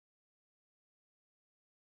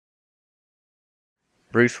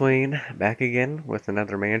Bruce Wayne back again with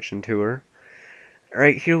another mansion tour.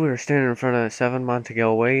 Right here we were standing in front of 7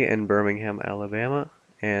 Montagel Way in Birmingham, Alabama,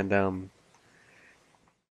 and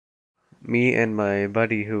me and my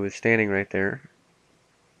buddy who was standing right there,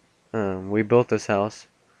 we built this house.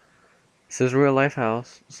 This is a real life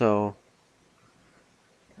house, so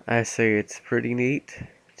I say it's pretty neat.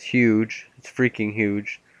 It's huge. It's freaking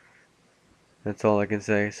huge. That's all I can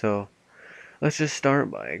say. So let's just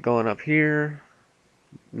start by going up here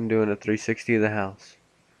and doing a 360 of the house.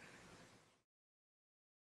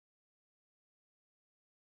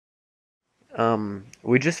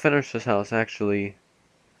 We just finished this house actually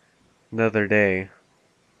the other day,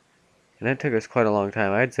 and it took us quite a long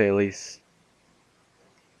time. I'd say at least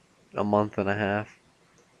a month and a half.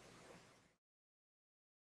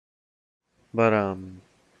 But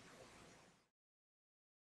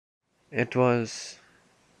it was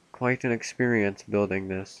quite an experience building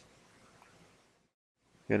this.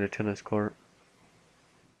 Got a tennis court.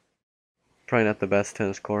 Probably not the best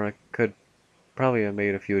tennis court. I could probably have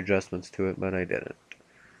made a few adjustments to it, but I didn't.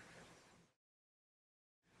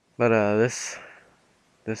 But this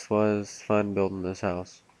was fun building this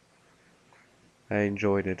house. I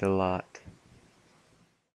enjoyed it a lot.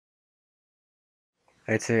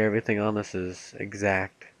 I'd say everything on this is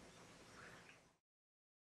exact.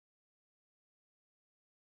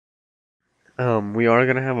 We are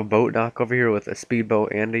gonna have a boat dock over here with a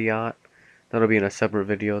speedboat and a yacht. That'll be in a separate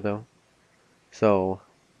video though. So,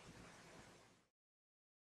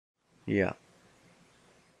 yeah.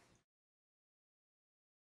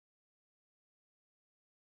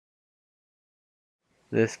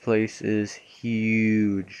 This place is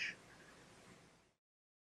huge.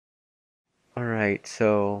 Alright,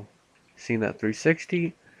 so seen that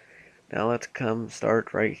 360. Now let's come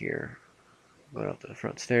start right here. Going up to the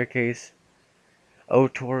front staircase.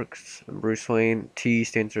 oTorx, Bruce Wayne. T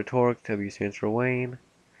stands for Torque, W stands for Wayne.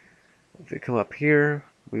 If we come up here,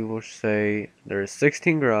 we will say there's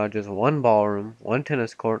 16 garages, 1 ballroom, 1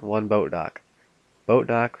 tennis court, 1 boat dock. Boat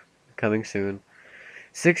dock coming soon.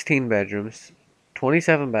 16 bedrooms,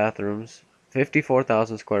 27 bathrooms,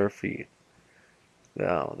 54,000 square feet.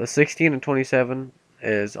 Now, the 16 and 27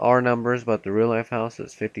 is our numbers, but the real life house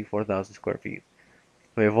is 54,000 square feet.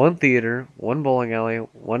 We have 1 theater, 1 bowling alley,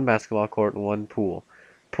 1 basketball court, and 1 pool.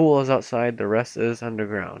 Pool is outside, the rest is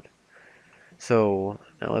underground. So,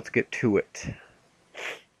 now let's get to it.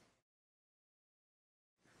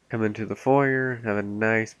 Come into the foyer, have a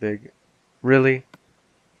nice big... Really?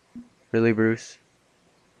 Really, Bruce?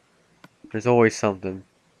 There's always something.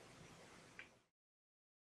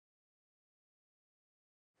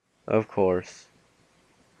 Of course.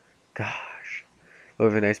 Gosh. We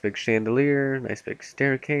have a nice big chandelier, nice big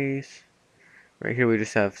staircase. Right here we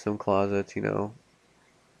just have some closets, you know.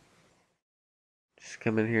 Just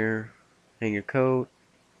come in here, hang your coat.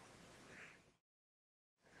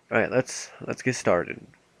 Alright, let's get started.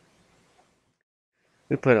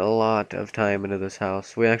 We put a lot of time into this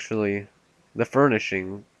house. We actually, the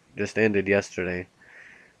furnishing just ended yesterday.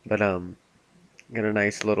 But got a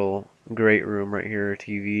nice little great room right here, a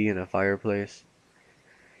TV and a fireplace.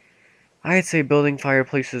 I'd say building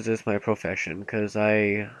fireplaces is my profession because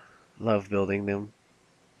I love building them.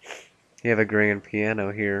 You have a grand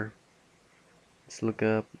piano here. Let's look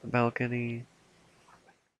up the balcony.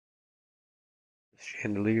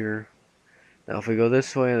 Chandelier. Now if we go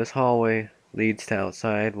this way, this hallway leads to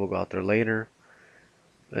outside. We'll go out there later.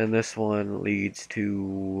 And this one leads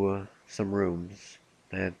to some rooms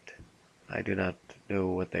that I do not know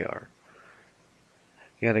what they are.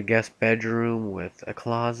 You got a guest bedroom with a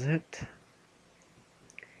closet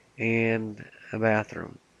and a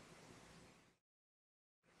bathroom.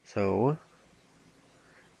 So,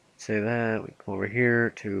 say that, we come over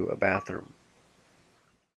here to a bathroom.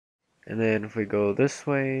 And then if we go this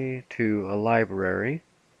way to a library,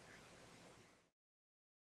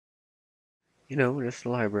 you know, just a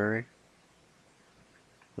library.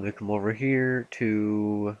 And we come over here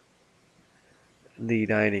to the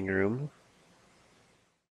dining room.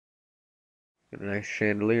 Got a nice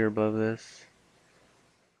chandelier above this.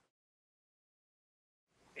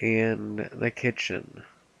 And the kitchen.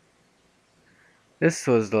 This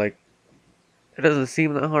was like, it doesn't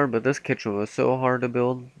seem that hard, but this kitchen was so hard to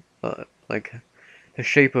build. Like, the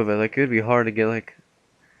shape of it, like, it would be hard to get, like,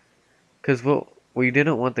 because we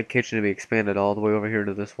didn't want the kitchen to be expanded all the way over here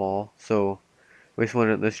to this wall, so we just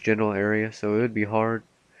wanted this general area, so it would be hard.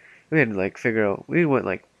 We had to, like, figure out, we went,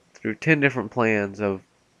 like, through 10 different plans of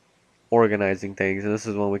organizing things, and this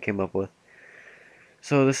is one we came up with.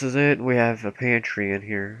 So this is it. We have a pantry in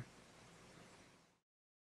here.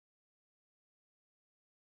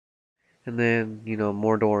 And then,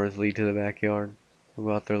 more doors lead to the backyard. We'll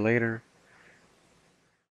go out there later.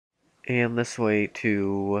 And this way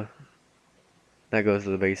to... That goes to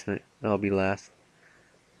the basement. That'll be last.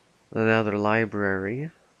 Another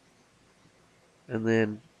library. And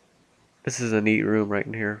then this is a neat room right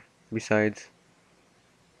in here. Besides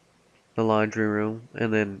the laundry room.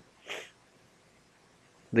 And then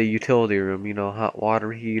the utility room. Hot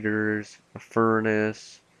water heaters, a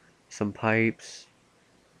furnace, some pipes,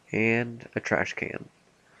 and a trash can.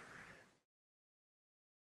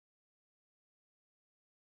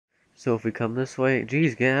 So if we come this way...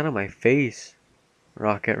 Geez, get out of my face,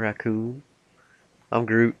 Rocket Raccoon. I'm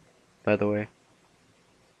Groot, by the way.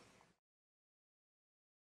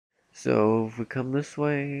 So if we come this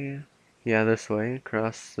way, yeah, this way,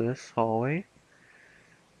 across this hallway,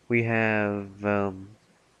 we have,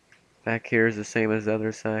 back here is the same as the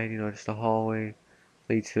other side, just a hallway,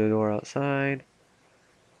 leads to the door outside,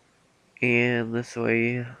 and this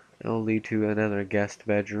way it'll lead to another guest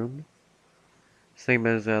bedroom, same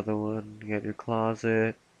as the other one. You got your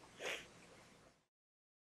closet,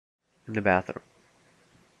 and the bathroom.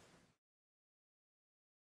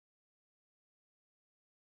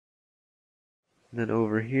 And then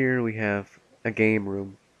over here we have a game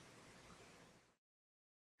room.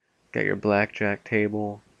 Got your blackjack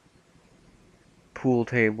table, pool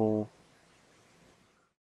table.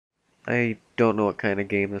 I don't know what kind of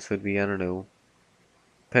game this would be, I don't know.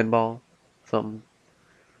 Pinball? Something.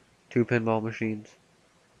 Two pinball machines.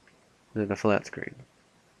 And then a flat screen.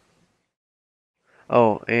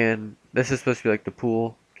 Oh, and this is supposed to be like the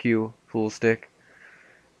pool cue, pool stick.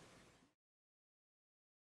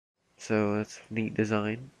 So that's neat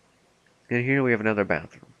design. And here we have another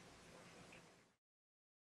bathroom.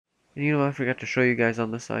 And I forgot to show you guys on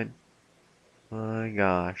this side. My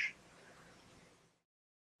gosh.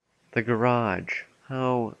 The garage.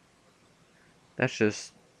 How... That's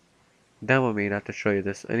just dumb of me not to show you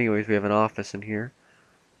this. Anyways, we have an office in here.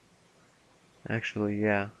 Actually,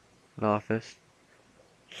 yeah. An office.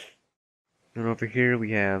 And over here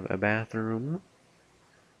we have a bathroom.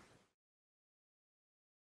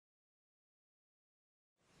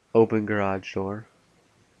 Open garage door.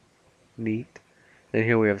 Neat. And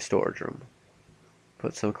here we have a storage room.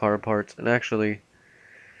 Put some car parts. And actually,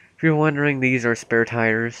 if you're wondering, these are spare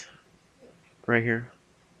tires. Right here.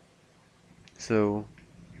 So,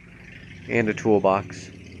 and a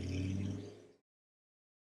toolbox.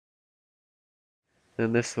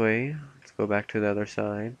 Then this way, let's go back to the other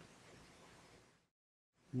side.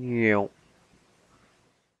 Yeah.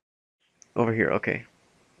 Over here, okay.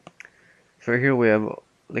 So right here we have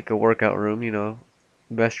like a workout room,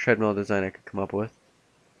 best treadmill design I could come up with.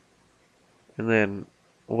 And then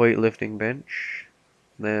a weightlifting bench.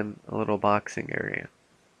 Then a little boxing area.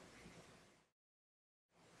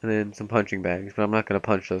 And then some punching bags, but I'm not going to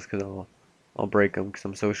punch those because I'll break them because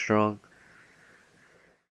I'm so strong.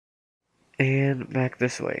 And back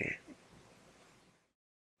this way.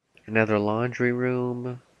 Another laundry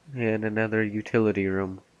room and another utility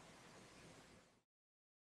room.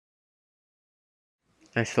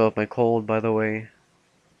 I still have my cold, by the way.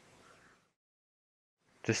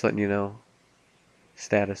 Just letting you know.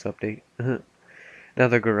 Status update.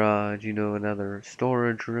 Another garage, another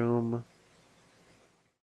storage room.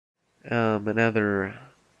 Another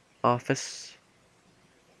office.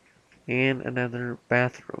 And another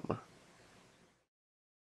bathroom.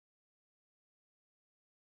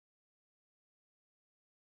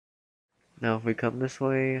 Now if we come this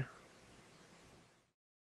way,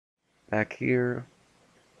 back here,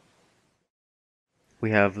 we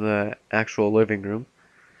have the actual living room.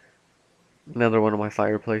 Another one of my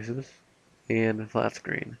fireplaces. And a flat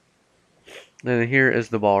screen. Then here is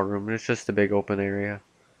the ballroom. It's just a big open area.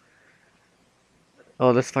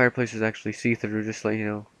 Oh, this fireplace is actually see-through, just like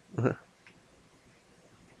you know.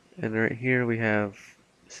 And right here we have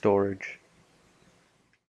storage.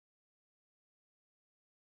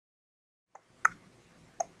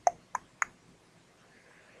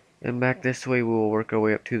 And back this way we will work our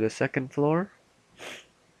way up to the second floor.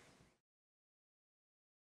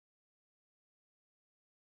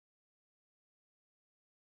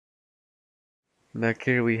 Back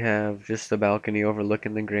here we have just a balcony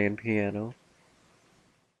overlooking the grand piano.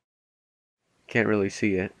 Can't really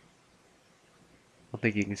see it. I don't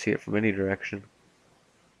think you can see it from any direction.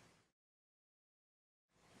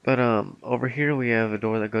 But over here we have a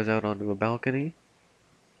door that goes out onto a balcony.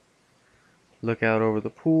 Look out over the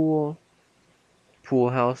pool,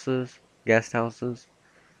 pool houses, guest houses.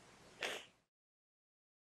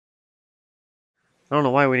 I don't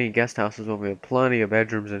know why we need guest houses when we have plenty of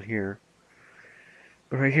bedrooms in here.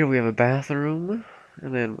 But right here we have a bathroom.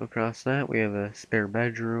 And then across that we have a spare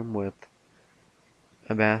bedroom with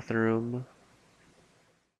a bathroom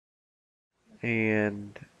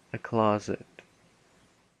and a closet.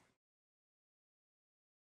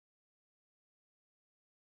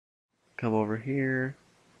 Come over here.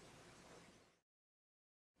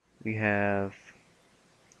 We have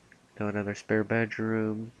another spare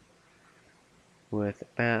bedroom with a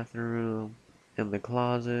bathroom and the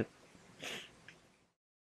closet.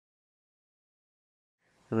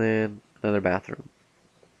 And then another bathroom.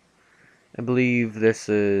 I believe this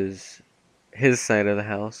is his side of the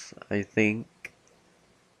house, I think.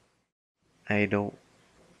 I don't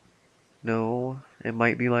know. It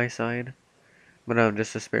might be my side. But no,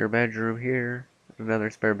 just a spare bedroom here. Another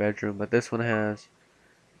spare bedroom. But this one has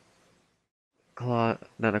not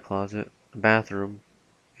a closet, a bathroom,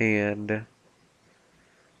 and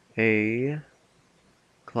a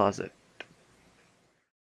closet.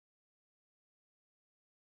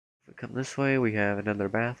 If we come this way, we have another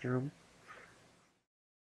bathroom.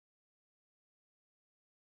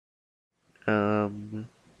 Um,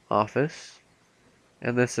 Office.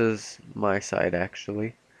 And this is my side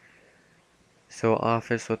actually. So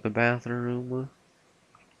office with the bathroom.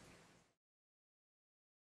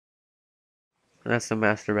 That's the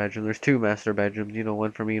master bedroom. There's two master bedrooms,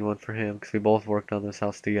 one for me and one for him, because we both worked on this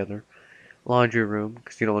house together. Laundry room,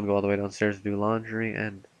 because you don't want to go all the way downstairs to do laundry,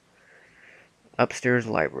 and upstairs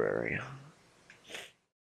library.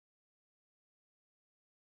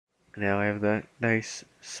 Now I have that nice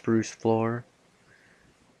spruce floor,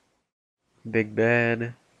 big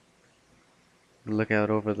bed, look out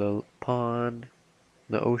over the pond,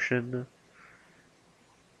 the ocean,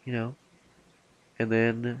 you know, and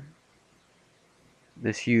then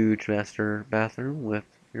this huge master bathroom with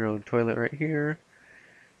your own toilet right here,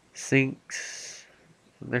 sinks,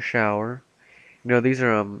 and the shower. These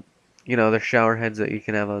are the shower heads that you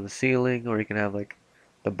can have on the ceiling, or you can have like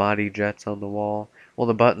the body jets on the wall. Well,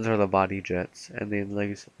 the buttons are the body jets, and the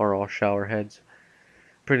legs are all shower heads.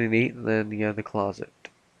 Pretty neat. And then you have the closet,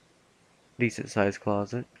 decent sized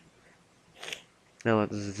closet. Now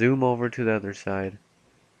let's zoom over to the other side.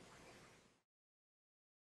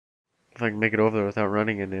 If I can make it over there without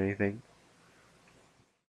running into anything.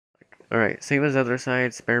 All right, same as the other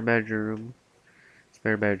side. Spare bedroom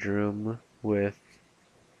with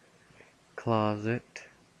closet.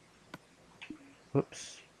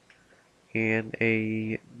 Whoops. And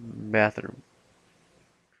a bathroom.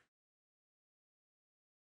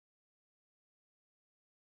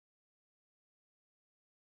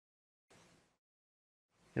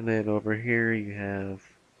 And then over here you have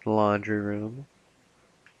the laundry room.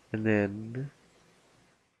 And then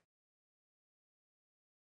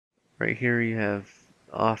right here you have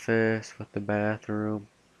office with the bathroom.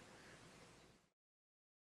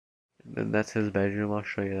 And then that's his bedroom, I'll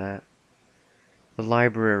show you that. The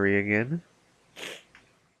library again.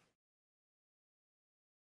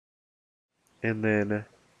 And then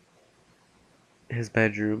his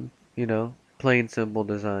bedroom, plain simple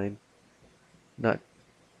design. Not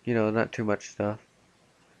not too much stuff.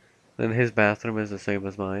 Then his bathroom is the same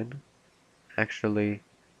as mine. Actually,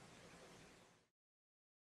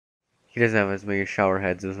 he doesn't have as many shower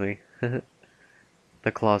heads as me.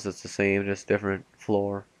 The closet's the same, just different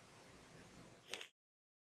floor.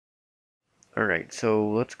 Alright, so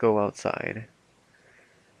let's go outside.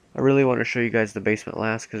 I really want to show you guys the basement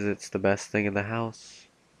last because it's the best thing in the house.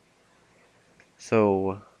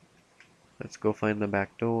 So, let's go find the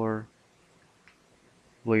back door.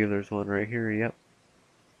 I believe there's one right here, yep.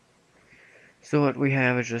 So what we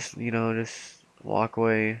have is just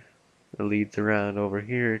walkway that leads around over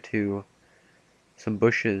here to some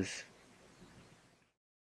bushes.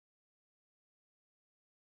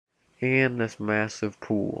 And this massive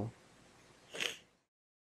pool.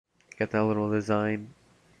 Got that little design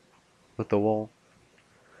with the wall.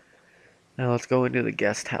 Now let's go into the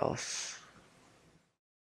guest house.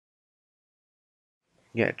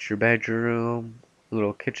 You got your bedroom,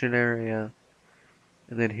 little kitchen area,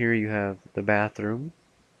 and then here you have the bathroom,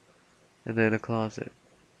 and then a closet.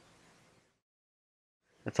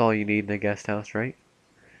 That's all you need in a guest house, right?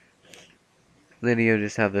 And then you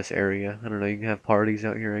just have this area. I don't know, you can have parties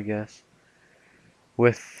out here, I guess.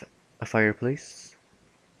 With a fireplace.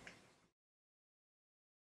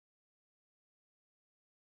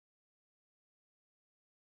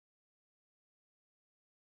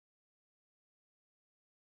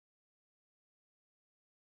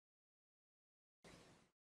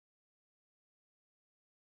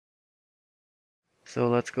 So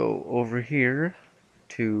let's go over here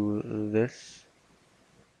to this.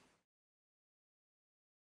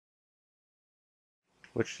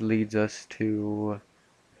 which leads us to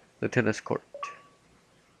the tennis court.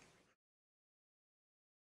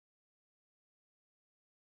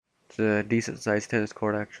 It's a decent sized tennis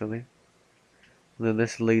court actually. And then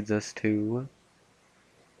this leads us to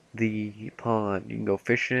the pond. You can go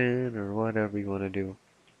fishing or whatever you want to do.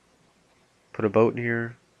 Put a boat in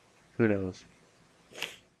here. Who knows?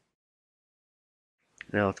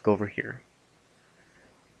 Now let's go over here.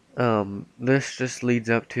 This just leads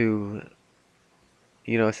up to, so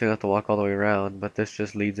you don't have to walk all the way around, but this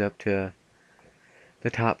just leads up to the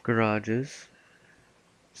top garages.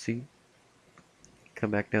 See?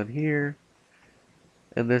 Come back down here,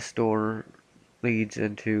 and this door leads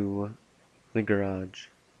into the garage.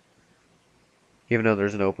 Even though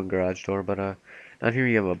there's an open garage door, but down here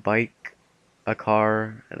you have a bike, a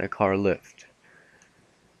car, and a car lift.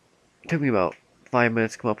 It took me about 5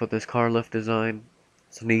 minutes to come up with this car lift design.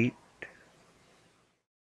 It's neat.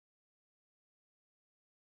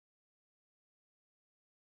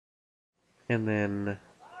 And then,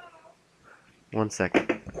 one second.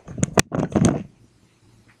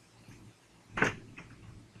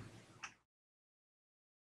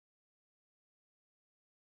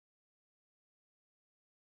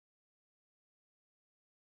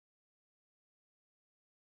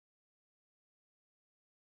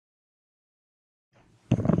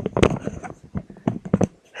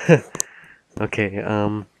 Okay,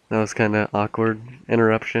 that was kind of awkward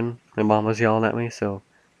interruption. My mom was yelling at me, so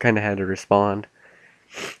kind of had to respond,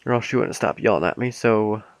 or else she wouldn't stop yelling at me.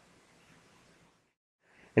 So,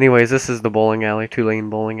 anyways, this is the bowling alley, 2-lane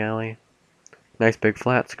bowling alley. Nice big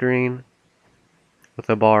flat screen with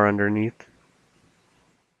a bar underneath.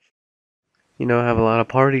 Have a lot of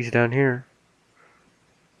parties down here.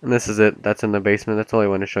 And this is it. That's in the basement. That's all I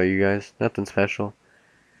want to show you guys. Nothing special.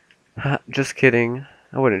 Just kidding.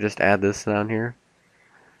 I wouldn't just add this down here.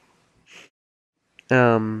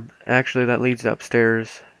 Actually, that leads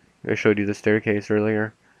upstairs. I showed you the staircase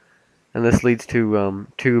earlier. And this leads to,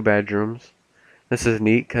 2 bedrooms. This is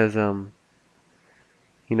neat because, the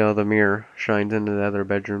mirror shines into the other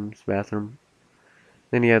bedroom's bathroom.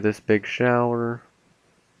 Then you have this big shower.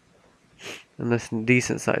 And this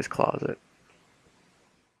decent sized closet.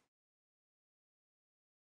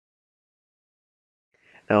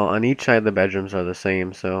 Now, on each side, the bedrooms are the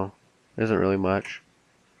same, so there isn't really much.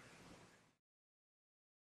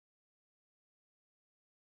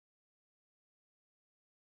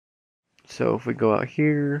 So if we go out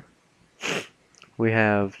here, we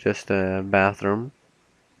have just a bathroom.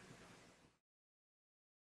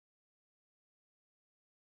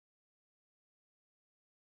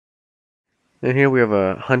 And here we have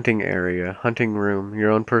a hunting area, hunting room,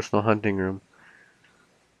 your own personal hunting room.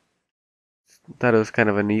 Thought it was kind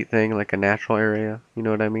of a neat thing, like a natural area, you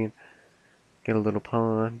know what I mean? Get a little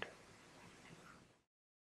pond.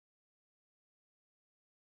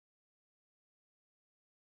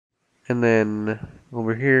 And then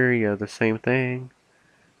over here you have the same thing.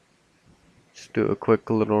 Just do a quick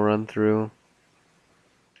little run through.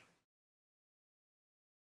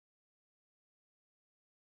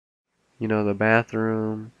 The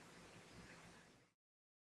bathroom.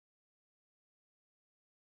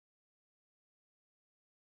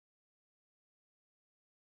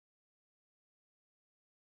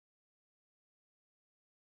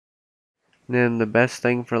 And then the best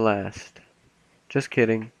thing for last. Just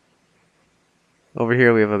kidding. Over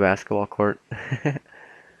here we have a basketball court.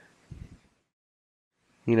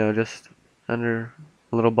 Just under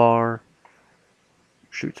a little bar.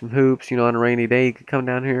 Shoot some hoops. On a rainy day you could come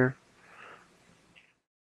down here.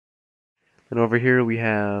 And over here we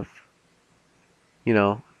have,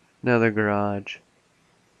 another garage.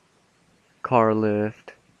 Car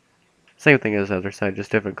lift. Same thing as the other side,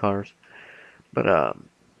 just different cars. But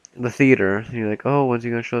the theater, you're like, oh, when's he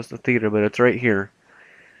gonna show us the theater? But it's right here.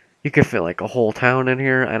 You could fit like a whole town in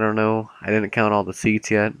here. I don't know. I didn't count all the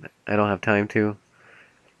seats yet. I don't have time to.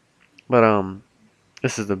 But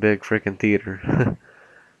this is the big freaking theater.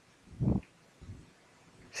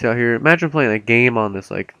 See out here? Imagine playing a game on this,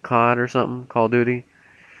 like COD or something, Call of Duty.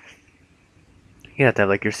 You have to have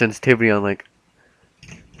like your sensitivity on like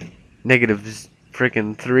negative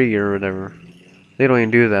freaking 3 or whatever. They don't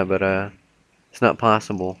even do that, but it's not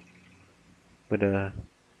possible. But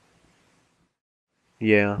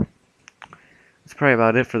yeah. That's probably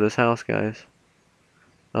about it for this house, guys.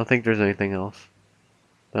 I don't think there's anything else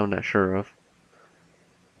that I'm not sure of.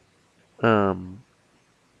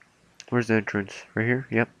 Where's the entrance? Right here?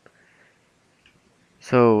 Yep.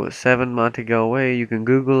 So, 7 Montagel Way, you can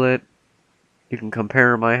Google it. You can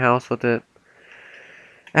compare my house with it.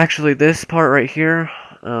 Actually, this part right here,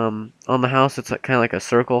 on the house, it's like, kind of like a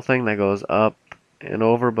circle thing that goes up and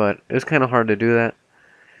over, but it was kind of hard to do that.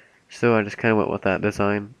 So I just kind of went with that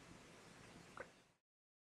design.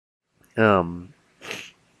 Um,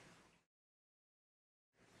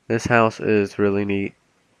 this house is really neat,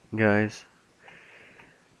 guys.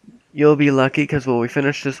 You'll be lucky because when we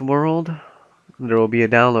finish this world, there will be a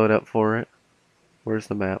download up for it. Where's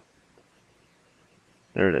the map?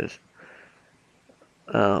 There it is.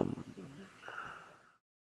 Um,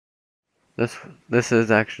 this this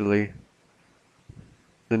is actually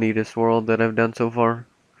the neatest world that I've done so far.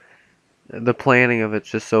 The planning of it's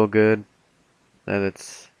just so good that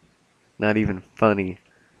it's not even funny.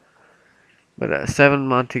 But 7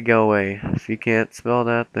 Montagel way. If you can't spell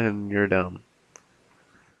that, then you're dumb.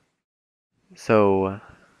 So,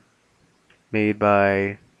 made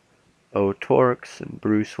by oTorx and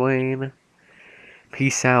Bruce Wayne.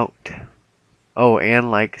 Peace out. Oh,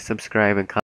 and like, subscribe, and comment.